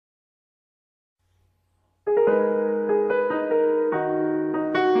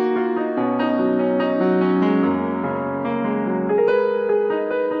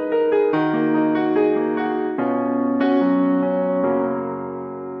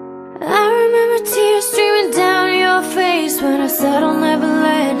when I said I'll never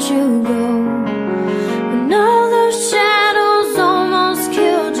let you go. When all those shadows almost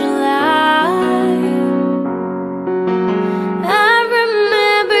killed your light, I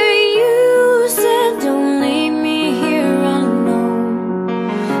remember you said don't leave me here alone.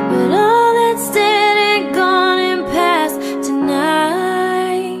 But all that's dead and gone and past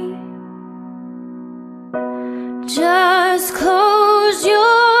tonight. Just close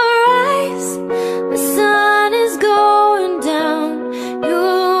your eyes, the sun is going down.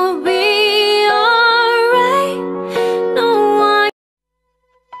 You'll be alright. No one.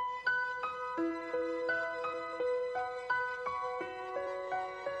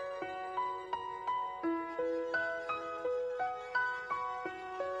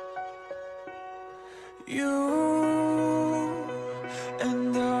 You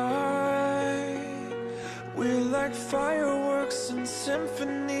and we're like fireworks and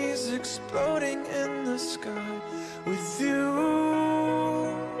symphonies exploding in the sky. With you,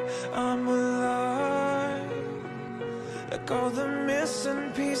 I'm alive. Like all the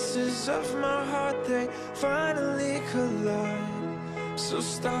missing pieces of my heart, they finally collide. So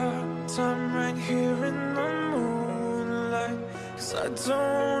stop time right here in the moonlight, 'cause I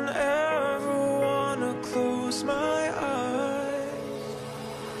don't ever wanna close my eyes.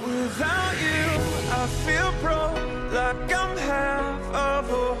 Without you, I feel broke, like I'm half of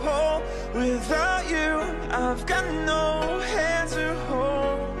a whole. Without you, I've got no hand to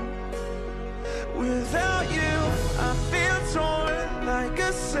hold. Without you, I feel torn, like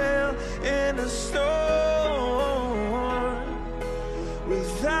a sail in a storm.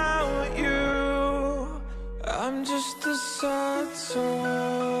 Without you, I'm just a sad song.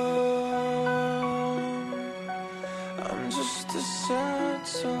 I'm just a sad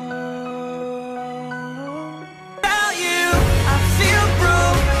song. Without you, I feel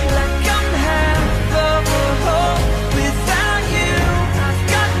broke, like I'm half of a whole. Without you, I've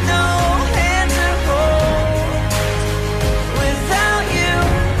got no hand to hold. Without you,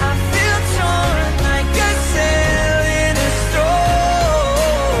 I feel torn, like a sail in a storm.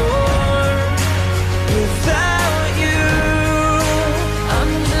 Without you,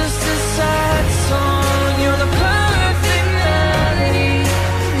 I'm just a sad song. You're the perfect melody,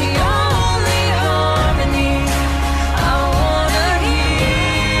 the only harmony I wanna hear.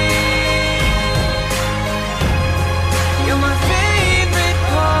 You're my favorite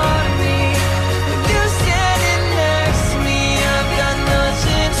part of me. With you standing next to me, I've got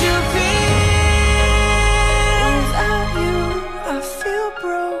nothing to fear. Without you, I feel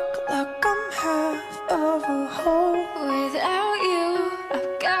broke, like I'm half of a whole. Without you,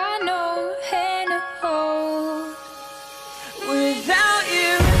 I've got no hand to hold. Without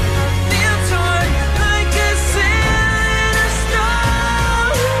you, I feel torn, like a sail in a storm.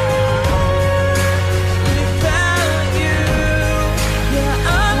 Without you, yeah,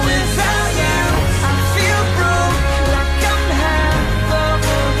 I'm without you. I feel broke, like I'm half of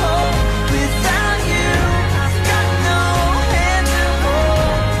a whole. Without you, I've got no hand to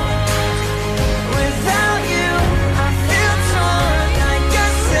hold. Without you, I feel torn, like a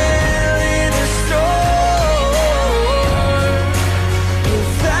sail in a storm.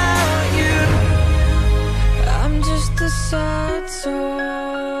 Without you, I'm just a sad song.